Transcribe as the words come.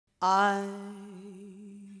I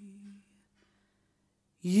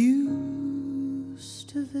used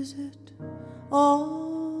to visit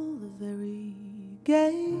all the very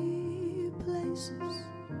gay places,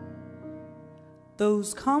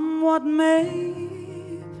 those come what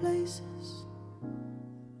may places,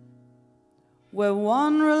 where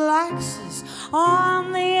one relaxes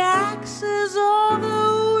on the axis of the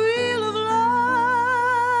wheel of life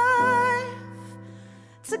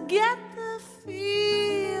to get the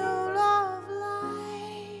feel of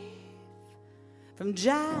life from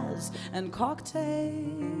jazz and cocktails.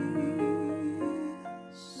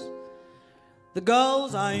 The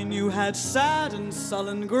girls I knew had sad and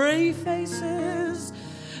sullen gray faces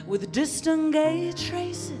with distant gay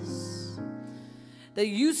traces. They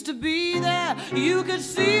used to be there, you could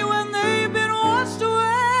see when they've been washed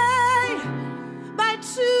away by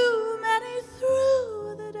too many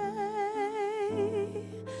through the day.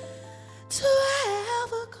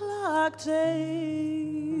 12 o'clock tales.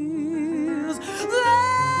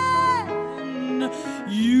 Then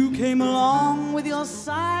you came along with your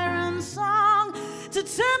siren song to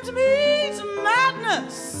tempt me to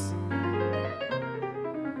madness.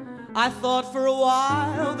 I thought for a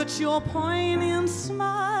while that your poignant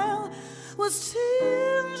smile was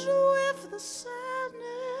tinged with the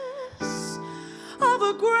sadness of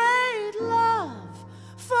a great love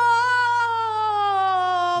for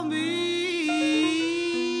me.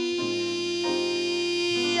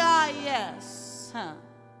 Ah, yes, huh?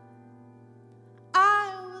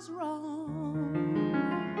 I was wrong.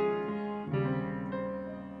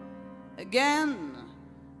 Again,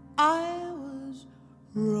 I was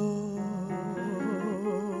wrong.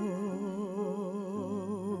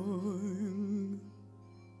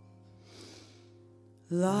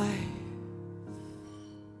 Life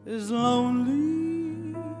is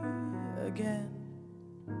lonely again,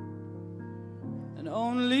 and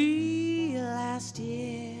only last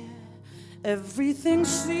year everything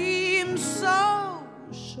seemed so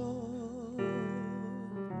sure.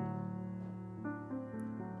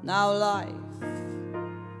 Now life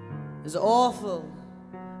is awful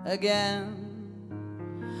again,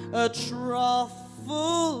 a trough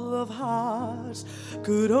full of hearts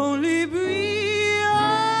could only be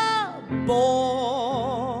a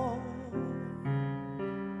bore.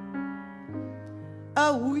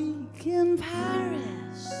 A week in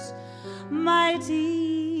Paris might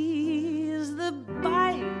ease the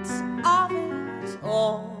bite of it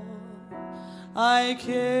all. I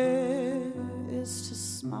care is to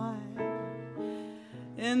smile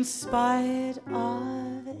in spite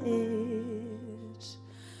of it.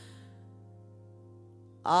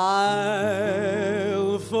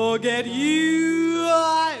 I'll forget you,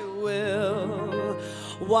 I will,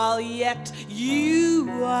 while yet you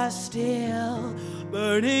are still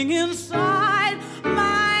burning inside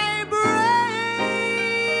my brain.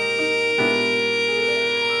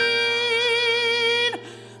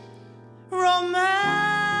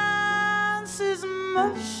 Romance is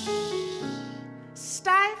mush,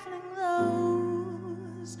 stifling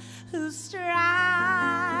those who strive.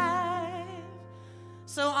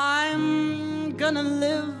 So I'm gonna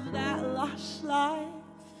live that lush life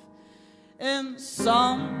in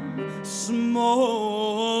some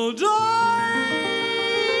small dive,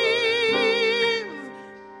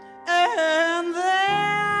 and there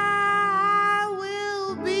I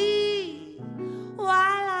will be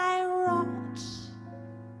while I rot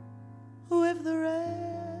with the rest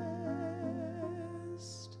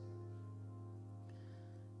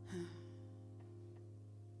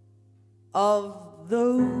of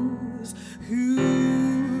those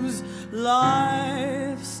whose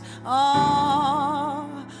lives are